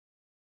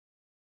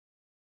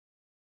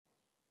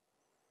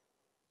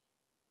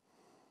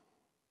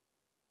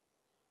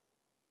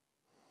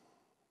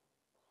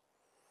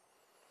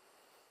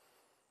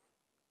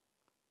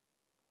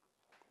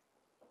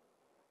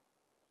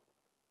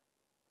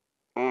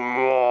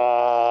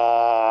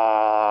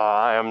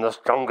I'm the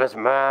strongest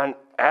man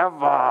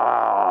ever.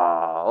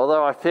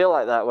 Although I feel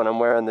like that when I'm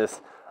wearing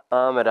this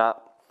armoured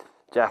up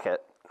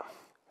jacket.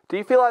 Do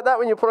you feel like that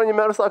when you put on your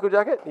motorcycle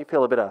jacket? You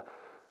feel a bit of...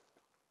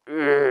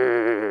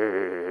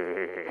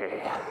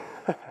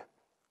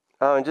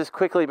 Oh, and just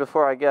quickly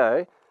before I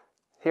go,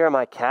 here are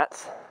my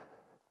cats.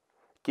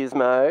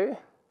 Gizmo,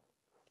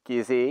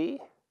 Gizzy,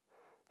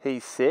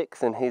 he's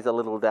 6 and he's a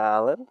little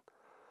darling.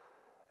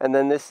 And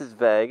then this is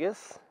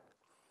Vegas,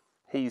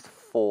 he's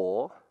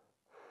 4.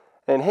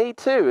 And he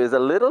too is a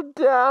little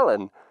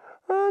darling.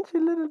 Aren't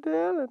you, little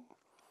darling?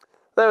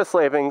 They were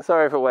sleeping,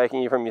 sorry for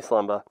waking you from your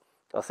slumber.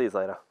 I'll see you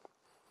later.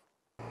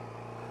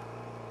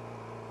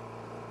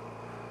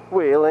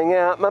 Wheeling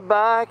out my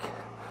bike,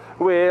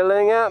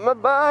 wheeling out my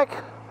bike.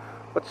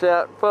 Watch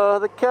out for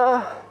the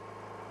car.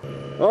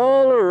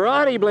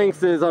 Alrighty,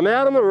 Blinksters, I'm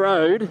out on the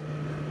road.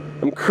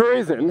 I'm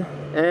cruising,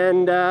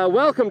 and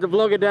welcome to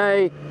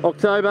Vlog-A-Day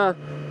October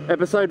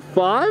episode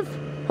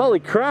 5.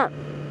 Holy crap,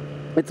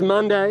 it's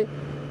Monday.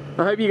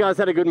 I hope you guys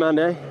had a good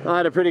Monday. I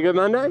had a pretty good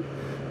Monday.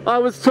 I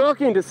was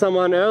talking to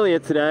someone earlier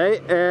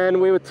today,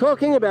 and we were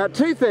talking about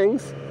 2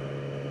 things.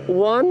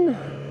 One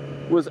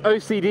was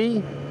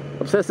OCD,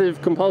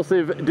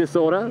 Obsessive-compulsive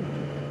disorder,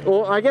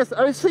 or I guess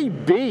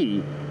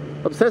OCB,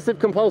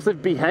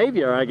 Obsessive-compulsive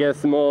behavior, I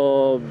guess,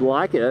 more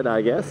like it,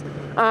 I guess.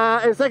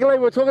 And secondly,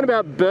 we're talking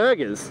about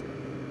burgers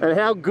and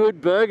how good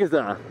burgers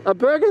are. Are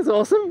burgers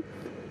awesome?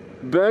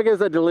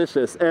 Burgers are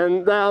delicious.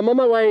 And I'm on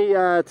my way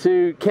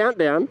to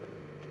Countdown,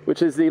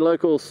 which is the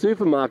local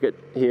supermarket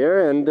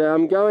here, and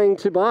I'm going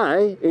to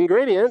buy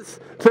ingredients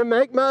to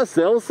make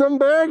myself some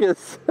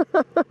burgers.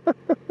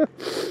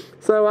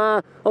 So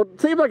I'll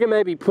see if I can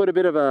maybe put a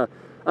bit of a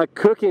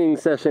cooking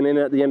session in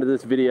at the end of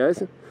this video.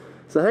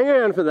 So hang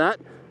around for that.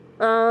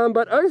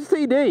 But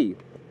OCD,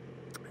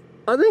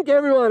 I think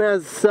everyone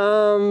has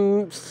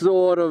some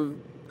sort of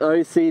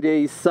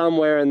OCD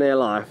somewhere in their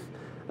life.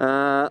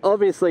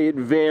 Obviously it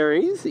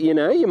varies, you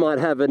know, you might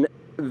have a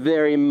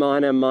very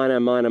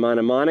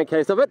minor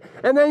case of it,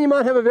 and then you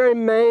might have a very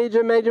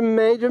major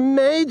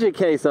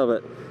case of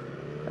it.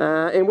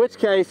 In which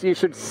case you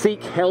should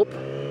seek help.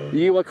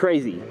 You are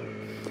crazy.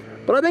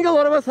 But I think a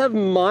lot of us have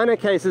minor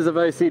cases of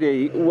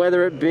OCD,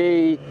 whether it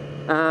be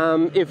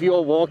if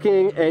you're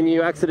walking and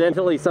you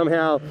accidentally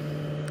somehow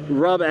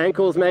rub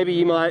ankles. Maybe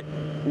you might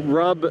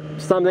rub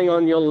something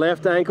on your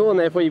left ankle and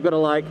therefore you've got to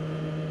like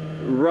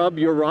rub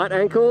your right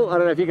ankle. I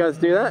don't know if you guys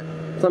do that.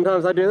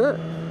 Sometimes I do that.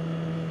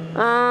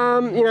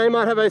 You know, you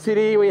might have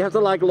OCD where you have to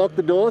like lock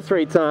the door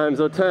 3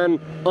 times or turn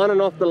on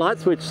and off the light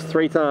switch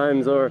 3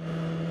 times, or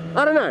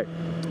I don't know.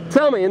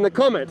 Tell me in the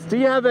comments, do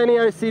you have any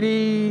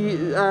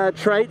OCD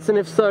traits, and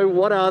if so,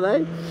 what are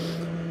they?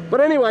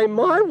 But anyway,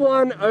 my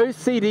one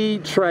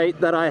OCD trait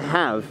that I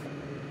have,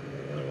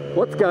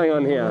 what's going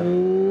on here?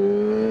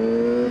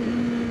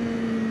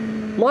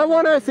 My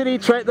one OCD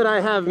trait that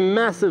I have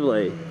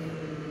massively,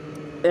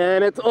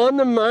 and it's on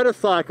the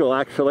motorcycle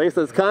actually,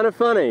 so it's kind of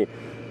funny,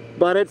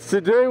 but it's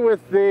to do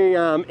with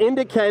the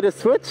indicator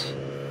switch.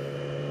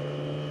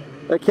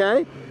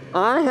 Okay,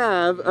 I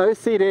have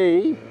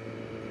OCD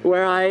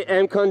where I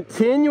am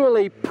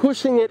continually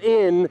pushing it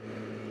in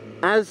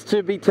as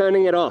to be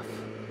turning it off.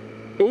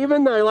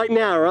 Even though, like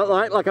now,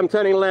 right, like I'm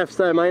turning left,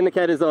 so my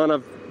indicator's on,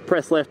 I've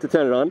pressed left to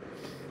turn it on.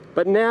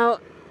 But now,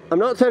 I'm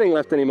not turning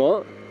left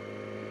anymore.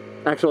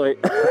 Actually,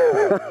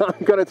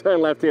 I'm gonna turn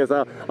left here,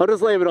 so I'll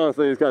just leave it on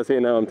so these guys here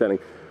know I'm turning.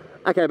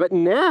 Okay, but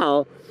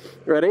now,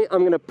 ready?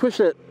 I'm gonna push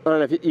it, I don't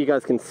know if you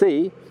guys can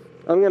see,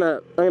 I'm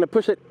gonna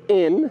push it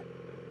in,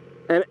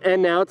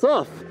 and now it's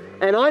off.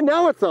 And I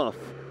know it's off.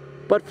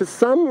 But for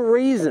some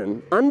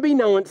reason,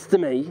 unbeknownst to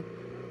me,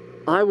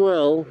 I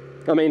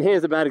mean,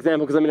 here's a bad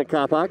example because I'm in a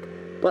car park,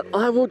 but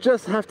I will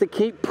just have to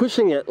keep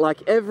pushing it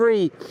like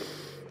every,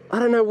 I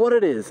don't know what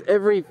it is,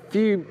 every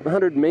few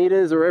 100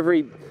 meters or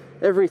every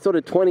sort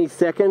of 20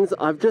 seconds,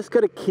 I've just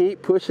got to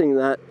keep pushing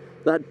that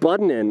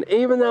button in,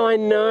 even though I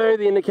know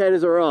the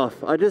indicators are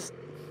off. I just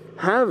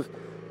have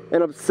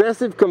an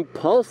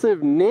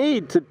obsessive-compulsive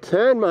need to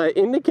turn my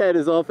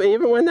indicators off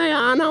even when they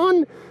aren't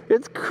on.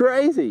 It's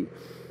crazy.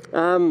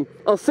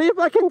 I'll see if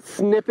I can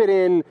snip it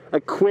in a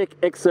quick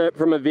excerpt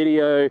from a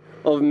video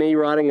of me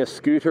riding a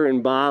scooter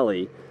in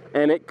Bali,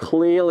 and it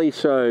clearly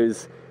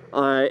shows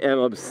I am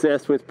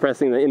obsessed with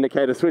pressing the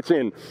indicator switch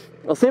in.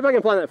 I'll see if I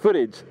can find that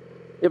footage.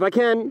 If I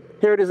can,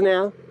 here it is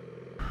now.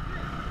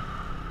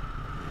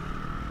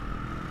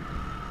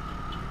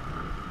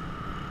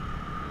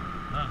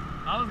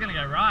 I was gonna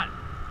go right.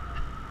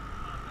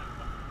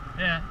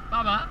 Yeah,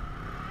 Bubba,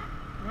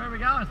 where are we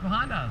going? It's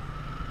behind us.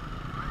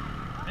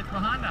 It's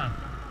behind us.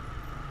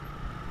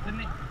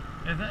 Didn't he?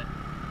 Is it?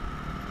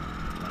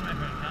 One way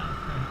for a car.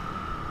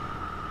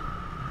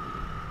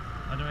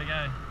 Where do we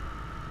go?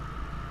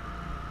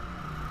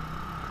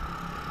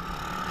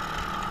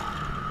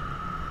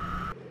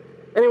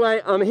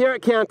 Anyway, I'm here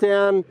at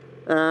Countdown.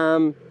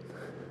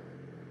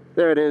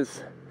 There it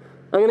is.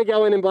 I'm going to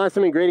go in and buy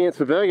some ingredients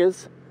for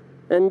burgers,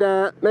 and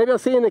maybe I'll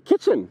see you in the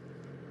kitchen.